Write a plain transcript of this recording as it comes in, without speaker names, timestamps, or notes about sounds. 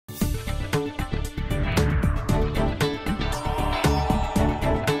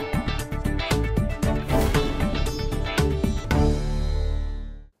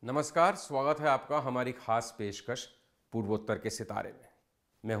नमस्कार, स्वागत है आपका हमारी खास पेशकश पूर्वोत्तर के सितारे में।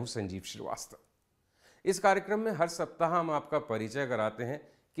 मैं हूं संजीव श्रीवास्तव। इस कार्यक्रम में हर सप्ताह हम आपका परिचय कराते हैं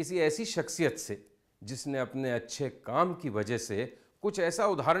किसी ऐसी शख्सियत से जिसने अपने अच्छे काम की वजह से कुछ ऐसा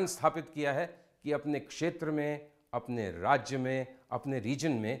उदाहरण स्थापित किया है कि अपने क्षेत्र में, अपने राज्य में, अपने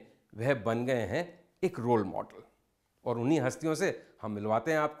रीजन में वह बन गए हैं एक रोल मॉडल। और उन्हीं हस्तियों से हम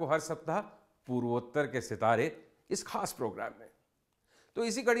मिलवाते हैं आपको हर सप्ताह पूर्वोत्तर के सितारे इस खास प्रोग्राम में। तो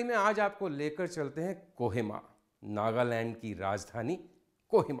इसी कड़ी में आज आपको लेकर चलते हैं कोहिमा, नागालैंड की राजधानी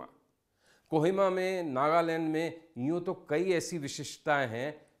कोहिमा। कोहिमा में, नागालैंड में यूँ तो कई ऐसी विशिष्टताएं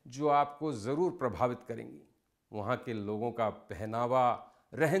हैं जो आपको ज़रूर प्रभावित करेंगी। वहाँ के लोगों का पहनावा,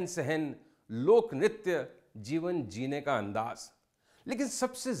 रहन सहन, लोक नृत्य, जीवन जीने का अंदाज। लेकिन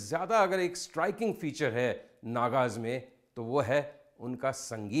सबसे ज़्यादा अगर एक स्ट्राइकिंग फीचर है नागाज में तो वो है उनका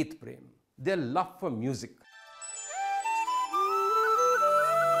संगीत प्रेम, देयर लव फॉर म्यूजिक।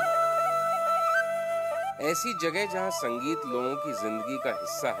 ऐसी जगह जहां संगीत लोगों की जिंदगी का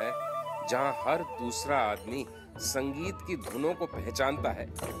हिस्सा है, जहां हर दूसरा आदमी संगीत की धुनों को पहचानता है।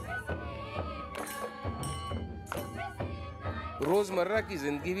 रोजमर्रा की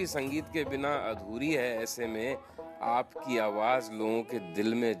जिंदगी भी संगीत के बिना अधूरी है। ऐसे में आपकी आवाज लोगों के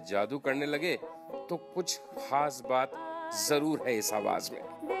दिल में जादू करने लगे तो कुछ खास बात जरूर है इस आवाज में।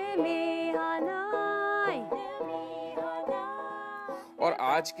 और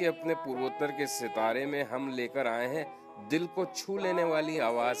आज के अपने पूर्वोत्तर के सितारे में हम लेकर आए हैं दिल को छू लेने वाली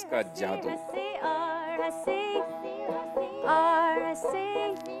आवाज का जादू।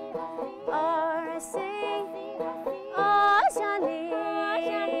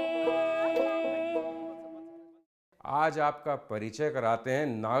 आज आपका परिचय कराते हैं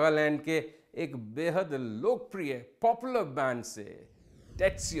नागालैंड के एक बेहद लोकप्रिय पॉपुलर बैंड से,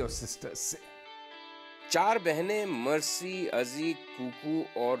 टेट्सियो सिस्टर्स से। चार बहनें मर्सी, अजी,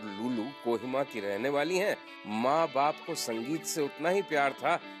 कुकू और लुलू कोहिमा की रहने वाली हैं। माँ बाप को संगीत से उतना ही प्यार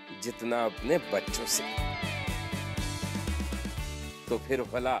था जितना अपने बच्चों से। तो फिर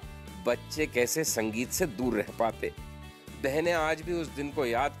भला बच्चे कैसे संगीत से दूर रह पाते? बहनें आज भी उस दिन को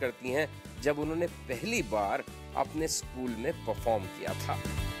याद करती हैं जब उन्होंने पहली बार अपने स्कूल में परफॉर्म किया था।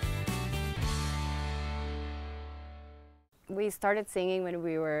 We started singing when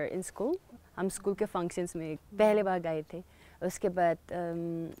we were in school. हम स्कूल के फंक्शंस में पहले बार गाए थे। उसके बाद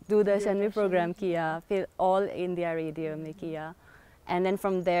दूरदर्शन में प्रोग्राम किया, फिर ऑल इंडिया रेडियो में किया, and then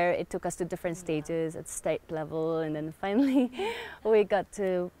from there it took us to different stages at state level, and then finally we got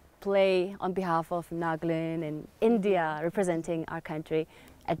to play on behalf of Nagaland and India, representing our country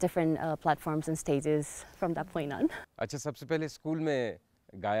at different platforms and stages from that point on. अच्छा, सबसे पहले school में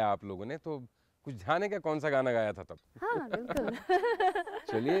गाया आप लोगों ने, तो कुछ ध्यान है क्या कौन सा गाना गाया था तब? हाँ, बिल्कुल।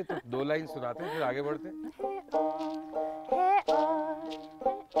 चलिए तो दो लाइन सुनाते हैं फिर आगे बढ़ते हैं।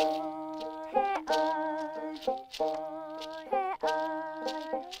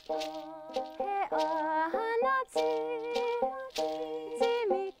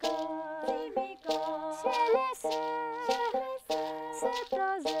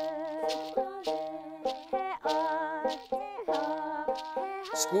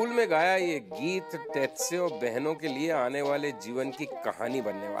 स्कूल में गाया ये गीत टेत्सेओ बहनों के लिए आने वाले जीवन की कहानी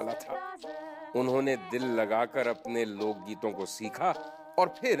बनने वाला था। उन्होंने दिल लगाकर अपने लोकगीतों को सीखा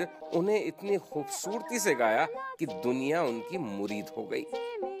और फिर उन्हें इतनी खूबसूरती से गाया कि दुनिया उनकी मुरीद हो गई।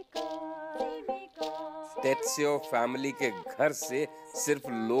 टेत्सेओ फैमिली के घर से सिर्फ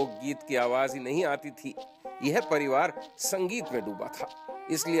लोकगीत की आवाज ही नहीं आती थी, यह परिवार संगीत में डूबा था।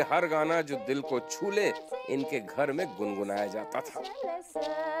 इसलिए हर गाना जो दिल को छू ले इनके घर में गुनगुनाया जाता था।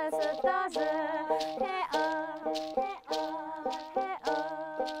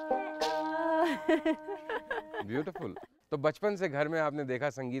 ब्यूटीफुल। तो बचपन से घर में आपने देखा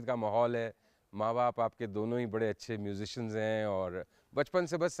संगीत का माहौल है, माँ बाप आपके दोनों ही बड़े अच्छे म्यूजिशियंस हैं और बचपन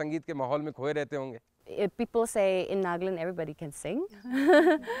से बस संगीत के माहौल में खोए रहते होंगे। People say in Nagaland everybody can sing.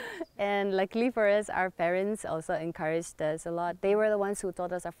 And luckily for us, our parents also encouraged us a lot. They were the ones who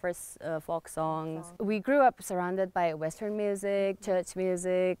taught us our first folk songs. We grew up surrounded by Western music, church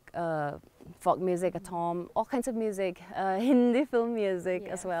music, folk music at home, all kinds of music, Hindi film music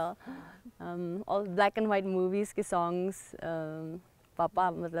as well. All black and white movies के songs.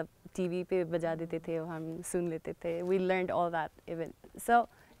 पापा मतलब TV पे बजा देते थे और हम सुन लेते थे. We learned all that even. So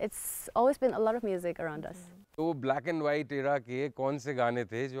it's always been a lot of music around us. तो ब्लैक एंड वाइट एरा के कौन से गाने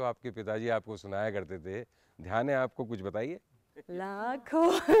थे जो आपके पिताजी आपको सुनाया करते थे? ध्यान है आपको, कुछ बताइए।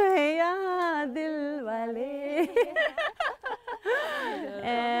 लाखों या दिल वाले।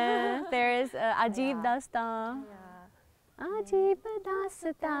 There is अजीब दास्तां। अजीब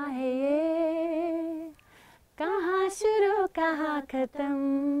दास्तां है ये, कहाँ शुरू कहाँ खत्म,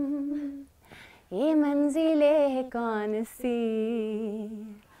 ये मंजिलें कौन सी,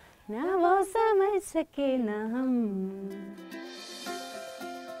 ना वो समझ सके ना हम।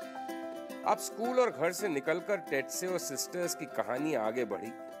 अब स्कूल और घर से निकलकर टेट्सेओ सिस्टर्स की कहानी आगे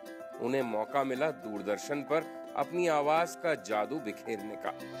बढ़ी। उन्हें मौका मिला दूरदर्शन पर अपनी आवाज का जादू बिखेरने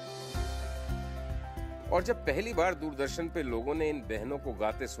का। और जब पहली बार दूरदर्शन पे लोगों ने इन बहनों को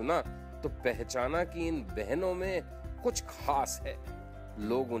गाते सुना तो पहचाना कि इन बहनों में कुछ खास है।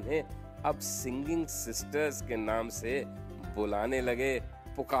 लोग उन्हें अब सिंगिंग सिस्टर्स के नाम से बुलाने लगे,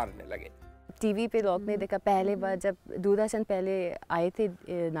 पुकारने लगे। टीवी पे लोग ने देखा पहले बार जब दूरदर्शन पहले आए थे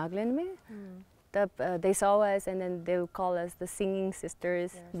नागालैंड में, तब they saw us and then they would call us the singing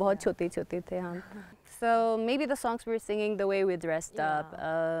sisters. बहुत छोटे छोटे थे हम. So maybe the songs we were singing, the way we dressed up.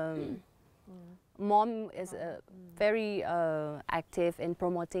 Mom is very active in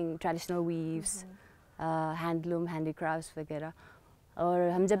promoting traditional weaves, handloom, handicrafts वगैरह. और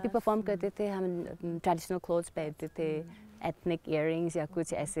हम जब भी परफॉर्म करते थे हम ट्रेडिशनल क्लोथ्स पहनते थे, एथनिक इयररिंग्स या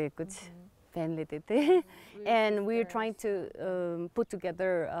कुछ ऐसे कुछ पहन लेते थे. And we were trying to put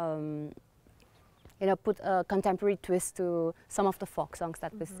together, put a contemporary twist to some of the folk songs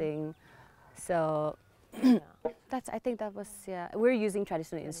that we sing. So I think that was, we're using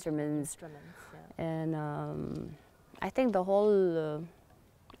traditional instruments. And I think the whole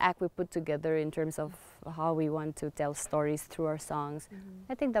act we put together in terms of how we want to tell stories through our songs,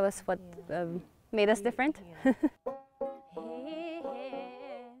 I think that was what made us different.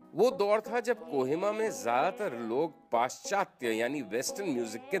 वो दौर था जब कोहिमा में ज्यादातर लोग पाश्चात्य यानी western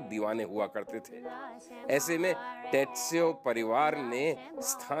music के दीवाने हुआ करते थे। ऐसे में टेट्सेओ परिवार ने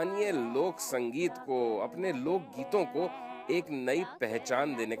स्थानीय लोक संगीत को, अपने लोक गीतों को एक नई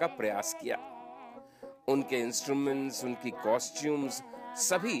पहचान देने का प्रयास किया। उनके इंस्ट्रूमेंट्स, उनकी कॉस्ट्यूम्स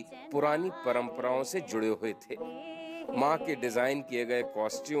सभी पुरानी परंपराओं से जुड़े हुए थे। माँ के डिजाइन किए गए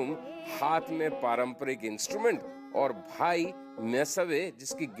कॉस्ट्यूम, हाथ में पारंपरिक इंस्ट्रूमेंट और भाई मैसवे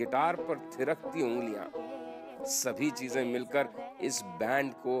जिसकी गिटार पर थिरकती उंगलियां, सभी चीजें मिलकर इस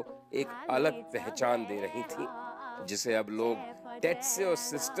बैंड को एक अलग पहचान दे रही थी, जिसे अब लोग टेट्सेओ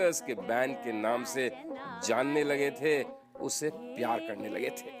सिस्टर्स के बैंड के नाम से जानने लगे थे, उसे प्यार करने लगे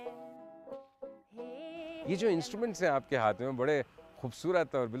थे। ये जो इंस्ट्रूमेंट्स हैं आपके हाथ में, बड़े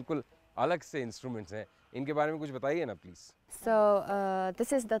खूबसूरत और बिल्कुल अलग से इंस्ट्रूमेंट्स हैं, इनके बारे में कुछ बताइए ना please. So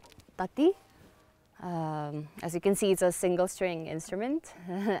this is the tati. As you can see, it's a single string instrument.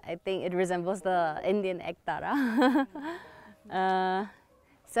 I think it resembles the Indian ektara.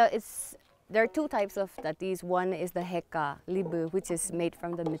 So there are two types of tatis. One is the heka libu, which is made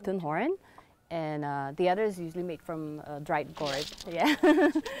from the mithun horn, and the other is usually made from dried gourd. Yeah.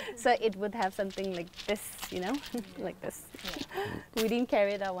 So it would have something like this, like this. We didn't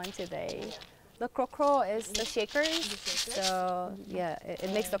carry that one today. The krokro is the shakers. So yeah,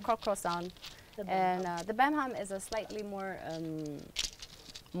 it makes the krokro sound. And the bamham is a slightly more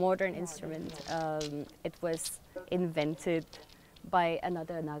modern instrument. It was invented by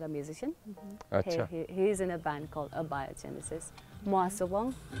another Naga musician. He is in a band called Abiogenesis.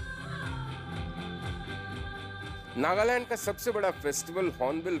 Moasawang. Nagaland का सबसे बड़ा festival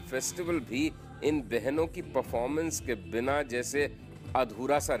hornbill festival भी इन बहनों की performance के बिना जैसे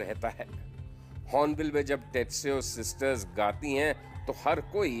अधूरा सा रहता है। हॉर्नबिल में जब टेट्सेओ सिस्टर्स गाती हैं तो हर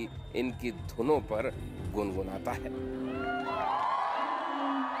कोई इनकी धुनों पर गुनगुनाता है।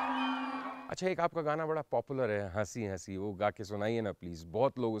 अच्छा, एक आपका गाना बड़ा पॉपुलर है, हंसी हंसी, वो गा के सुनाइए ना प्लीज,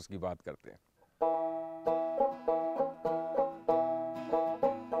 बहुत लोग उसकी बात करते हैं।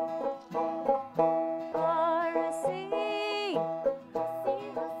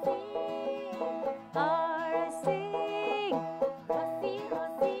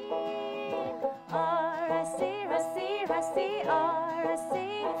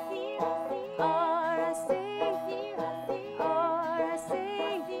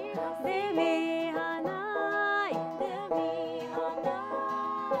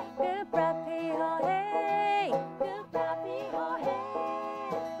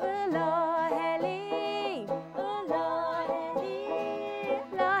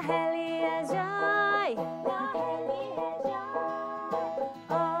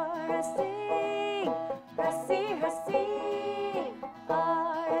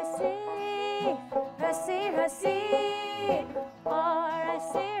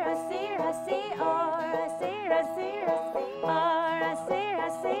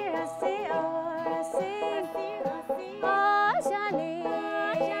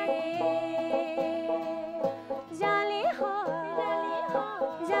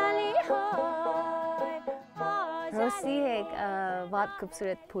 रोसी एक बहुत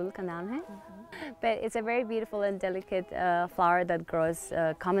खूबसूरत फूल का नाम है। But it's a very beautiful and delicate flower that grows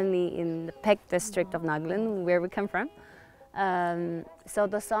commonly in the Pek district of Nagaland, where we come from. So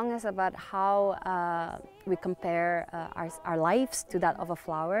the song is about how we compare our lives to that of a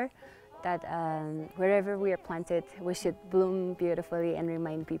flower, that wherever we are planted, we should bloom beautifully and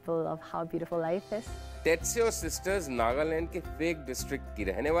remind people of how beautiful life is. Tetseo sisters Nagaland के fake district की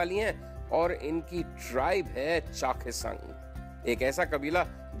रहने वाली हैं और इनकी tribe है चाखेसंग, एक ऐसा कबीला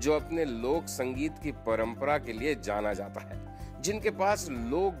जो अपने लोक संगीत की परंपरा के लिए जाना जाता है, जिनके पास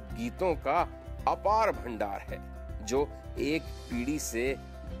लोक गीतों का अपार भंडार है, जो एक पीढ़ी से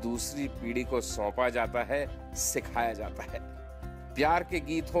दूसरी पीढ़ी को सौंपा जाता है, सिखाया जाता है। प्यार के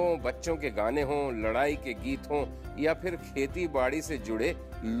गीत हों, बच्चों के गाने हों, लड़ाई के गीत हों या फिर खेती बाड़ी से जुड़े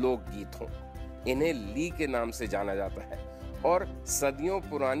लोकगीत हों, इन्हें ली के नाम से जाना जाता है और सदियों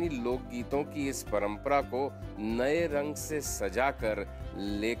पुरानी लोकगीतों की इस परंपरा को नए रंग से सजाकर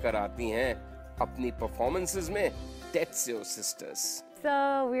लेकर आती हैं अपनी परफॉर्मेंसेस में Tetseo sisters.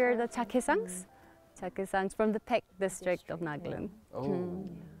 So we are the Chakesangs from the Pek district of Nagaland. Oh.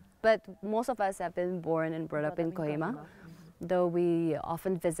 But most of us have been born and brought up in Kohima, though we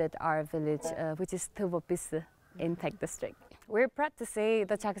often visit our village, which is Purvottar in Pek district. We're proud to say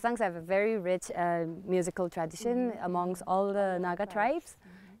the Chakesangs have a very rich musical tradition amongst all the Naga tribes.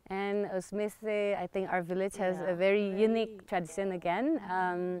 And usme se, I think our village has a very unique tradition again.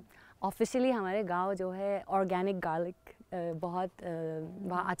 Officially, हमारे गांव जो है organic garlic बहुत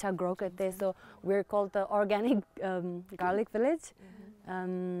अच्छा grow करते हैं, so we're called the organic garlic village.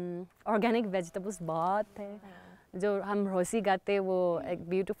 Organic vegetables बहुत है, जो हम रोसी गाते हैं वो एक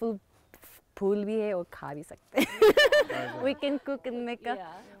beautiful फूल भी है और खा भी सकते हैं. We can cook and make a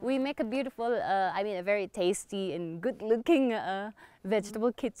beautiful, I mean a very tasty and good looking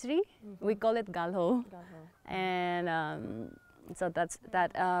vegetable khichdi. We call it galho. And so that's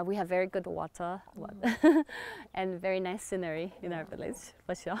that. We have very good water and very nice scenery in our village,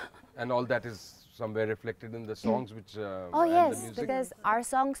 for sure. And all that is somewhere reflected in the songs which oh yes, the music? Because our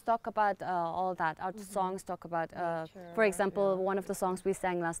songs talk about all that. Our songs talk about, for example, one of the songs we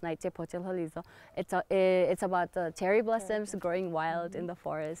sang last night, it's about cherry blossoms growing wild in the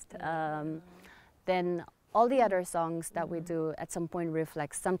forest. Then all the other songs that we do at some point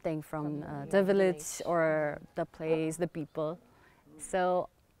reflect something from the village or the place, the people. So,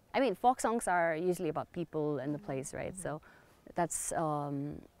 I mean, folk songs are usually about people and the place, right? So that's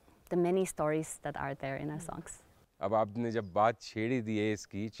the many stories that are there in our songs. अब आपने जब बात छेड़ी दी है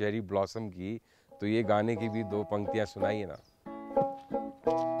इसकी cherry blossom की, तो ये गाने की भी दो पंक्तियां सुनाइए ना.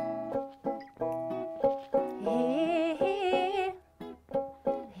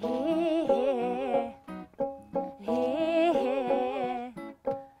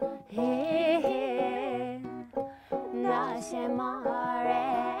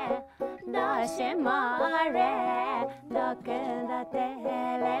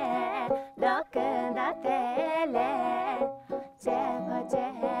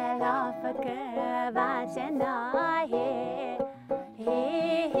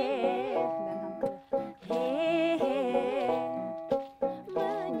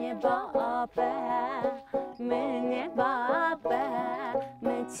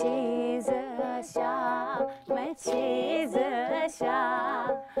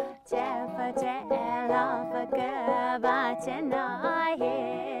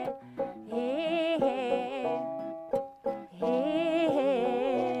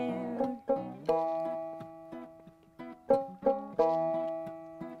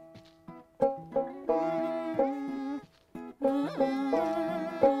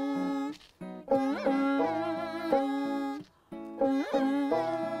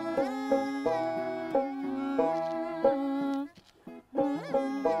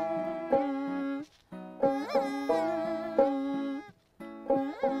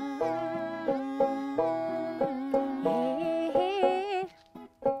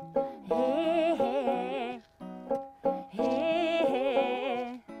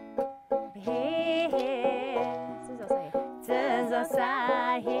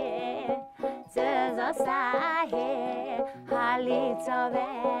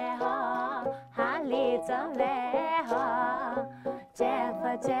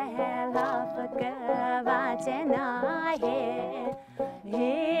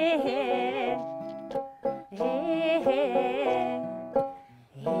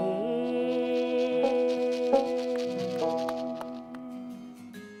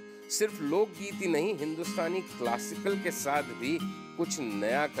 सिर्फ लोकगीत ही नहीं, हिंदुस्तानी क्लासिकल के साथ भी कुछ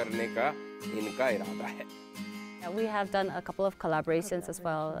नया करने का इनका इरादा है. We have done a couple of collaborations as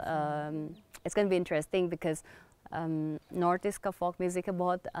well. It's going to be interesting because Northeast का folk music है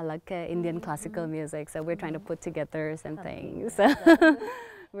बहुत अलग है Indian classical music, so we're trying to put together some things.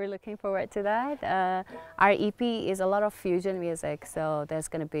 We're looking forward to that. Our EP is a lot of fusion music, so there's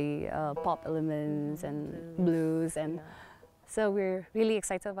going to be pop elements and blues, and so we're really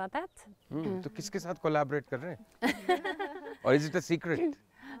excited about that. तो किसके साथ collaborate कर रहे हैं? Or is it a secret?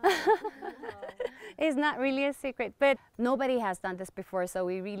 It's not really a secret, but nobody has done this before, so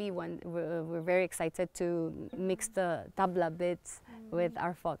we're very excited to mix the tabla bits with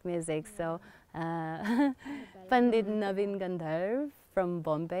our folk music. So Pandit Navin Gandharv from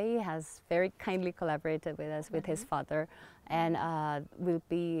Bombay has very kindly collaborated with us with his father, and we'll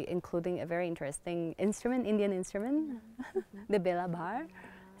be including a very interesting instrument, Indian instrument, the bela bar.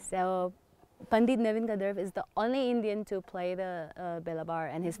 So Pandit Navin Gandharv is the only Indian to play the bela bar,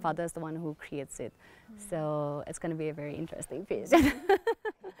 and his father is the one who creates it. So it's going to be a very interesting piece.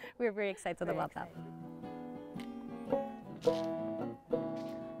 We're very excited about that.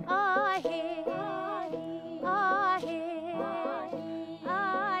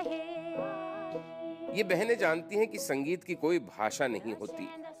 ये बहनें जानती हैं कि संगीत की कोई भाषा नहीं होती।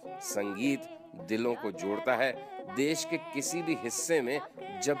 संगीत दिलों को जोड़ता है। देश के किसी भी हिस्से में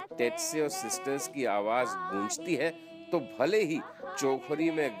जब टेट्सेओ सिस्टर्स की आवाज गूंजती है तो भले ही चौखरी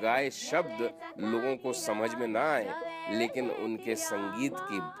में गाए शब्द लोगों को समझ में ना आए, लेकिन उनके संगीत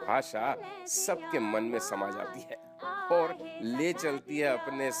की भाषा सबके मन में समा जाती है और ले चलती है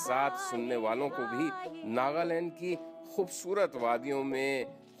अपने साथ सुनने वालों को भी नागालैंड की खूबसूरत वादियों में,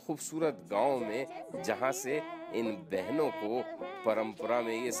 खूबसूरत गांव में, जहां से इन बहनों को परंपरा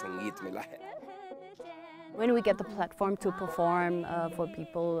में ये संगीत मिला है। When we get the platform to perform for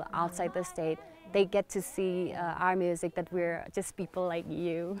people outside the state, they get to see our music, that we're just people like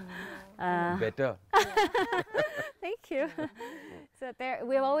you. Better. Thank you. So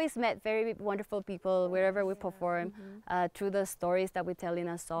we've always met very wonderful people wherever we perform, through the stories that we tell in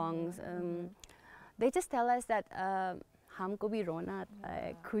our songs. They just tell us that हमको भी रोना आता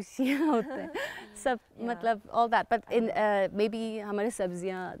है, खुशियाँ होते हैं, सब मतलब all that. But in maybe हमारे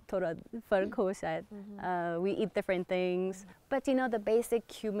सब्जियाँ थोड़ा फर्क हो शायद. We eat different things, but you know the basic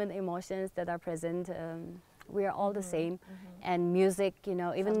human emotions that are present. We are all the same, and music, you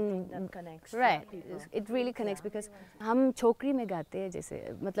know, even that connects. Right, it really connects because हम छोकरी में गाते हैं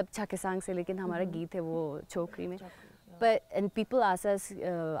जैसे मतलब छाके सांग से, लेकिन हमारा गीत है वो छोकरी में. But and people ask us,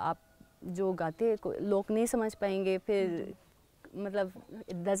 आप जो गाते लोग नहीं समझ पाएंगे, फिर मतलब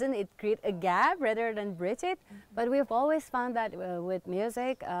it create a gap rather than bridge it. But we've always found that with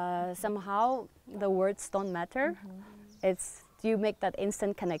music, somehow the words don't matter. It's you make that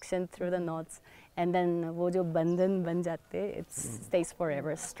instant connection through the notes, and then वो जो बंधन बन जाते, it stays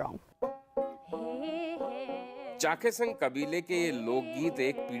forever strong. चाके संग कबीले के ये लोकगीत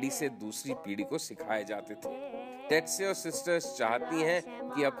एक पीढ़ी से दूसरी पीढ़ी को सिखाए जाते थे। टेट्सेओ सिस्टर्स चाहती हैं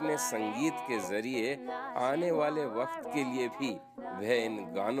कि अपने संगीत के जरिए आने वाले वक्त के लिए भी वह इन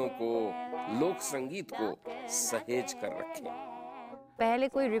गानों को, लोक संगीत को सहेज कर रखें। पहले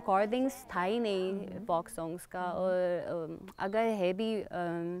कोई रिकॉर्डिंग्स था ही नहीं फोक सॉन्ग्स का, और अगर है भी,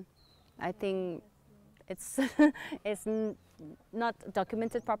 I think it's not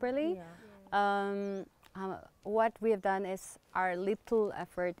documented properly. What we have done is our little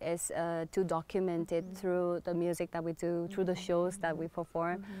effort is to document it through the music that we do, through the shows that we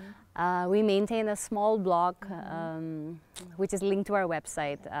perform. We maintain a small blog which is linked to our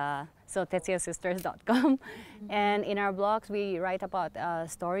website, so tetseosisters.com. And in our blogs we write about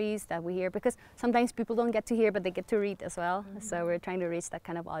stories that we hear, because sometimes people don't get to hear but they get to read as well. So we're trying to reach that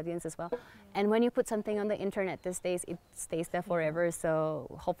kind of audience as well. And when you put something on the internet these days, it stays there forever. So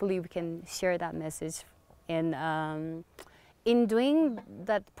hopefully we can share that message. And in doing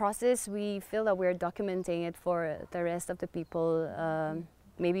that process, we feel that we're documenting it for the rest of the people.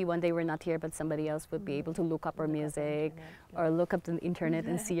 Maybe one day we're not here, but somebody else would be able to look up our music or look up the internet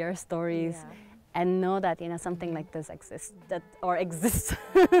and see our stories, and know that, you know, something like this exists.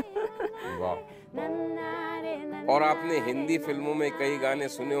 वाह। और आपने हिंदी फिल्मों में कई गाने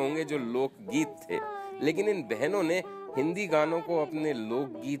सुने होंगे जो लोकगीत थे, लेकिन इन बहनों ने हिंदी गानों को अपने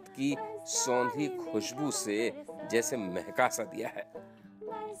लोकगीत की सौंधी खुशबू से जैसे महका सा दिया है।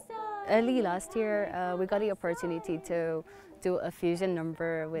 Early last year, we got the opportunity to do a fusion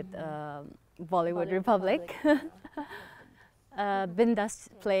number with Bollywood Republic. Bindas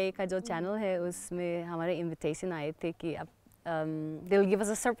Play का जो channel है, उसमें हमारे invitation आए थे कि they'll give us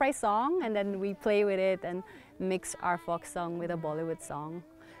a surprise song and then we play with it and mix our folk song with a Bollywood song.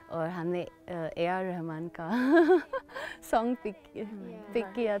 और हमने A.R. रहमान का song pick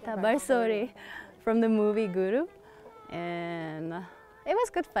किया था, बरसोरे, from the movie Guru, and it was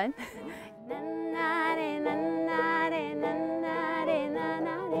good fun.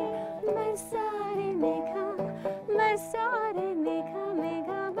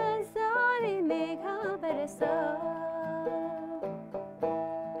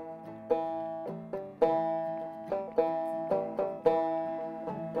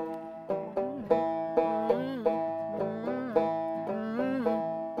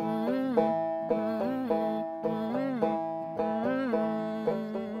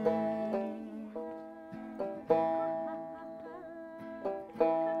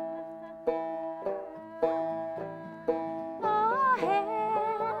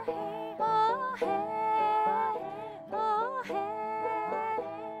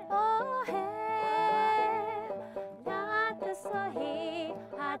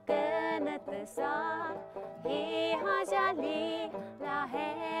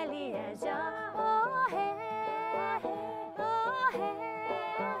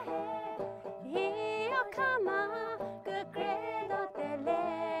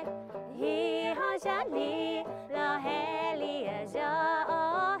 Ni la hai liya ja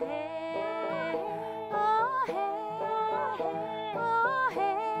oh hai oh hai oh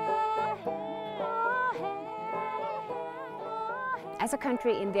hai oh hai. As a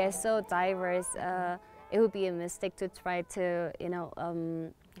country, India is so diverse. It would be a mistake to try to,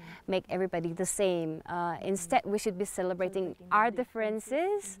 make everybody the same. Instead, we should be celebrating our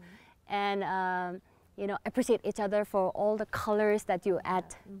differences and, appreciate each other for all the colors that you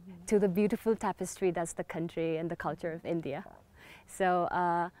add to the beautiful tapestry that's the country and the culture of India. So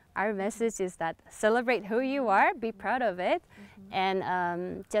our message is that celebrate who you are, be proud of it,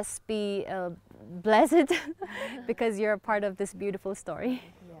 and just be blessed because you're a part of this beautiful story.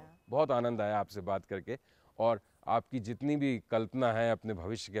 बहुत आनंद आया आपसे बात करके और आपकी जितनी भी कल्पना है अपने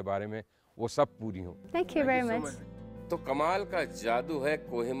भविष्य के बारे में वो सब पूरी हो। Thank you very much. तो कमाल का जादू है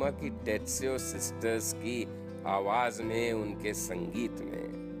कोहिमा की टेत्सेओ सिस्टर्स की आवाज में, उनके संगीत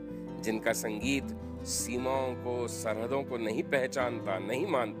में, जिनका संगीत सीमाओं को, सरहदों को नहीं पहचानता, नहीं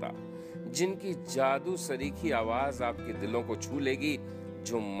मानता, जिनकी जादू सरीखी आवाज आपके दिलों को छू लेगी,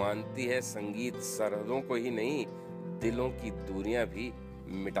 जो मानती है संगीत सरहदों को ही नहीं दिलों की दूरियां भी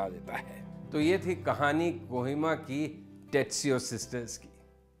मिटा देता है। तो ये थी कहानी कोहिमा की टेत्सेओ सिस्टर्स की।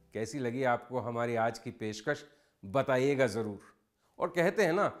 कैसी लगी आपको हमारी आज की पेशकश बताइएगा ज़रूर। और कहते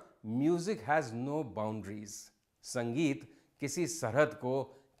हैं ना, म्यूजिक हैज़ नो बाउंड्रीज, संगीत किसी सरहद को,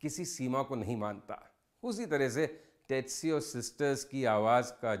 किसी सीमा को नहीं मानता। उसी तरह से टेत्सेओ सिस्टर्स की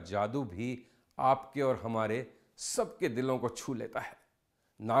आवाज़ का जादू भी आपके और हमारे सबके दिलों को छू लेता है।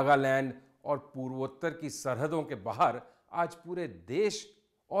 नागालैंड और पूर्वोत्तर की सरहदों के बाहर आज पूरे देश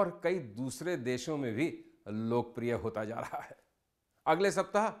और कई दूसरे देशों में भी लोकप्रिय होता जा रहा है। अगले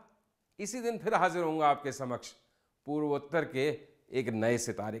सप्ताह इसी दिन फिर हाजिर होऊंगा आपके समक्ष पूर्वोत्तर के एक नए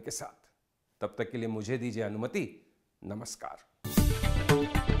सितारे के साथ। तब तक के लिए मुझे दीजिए अनुमति। नमस्कार।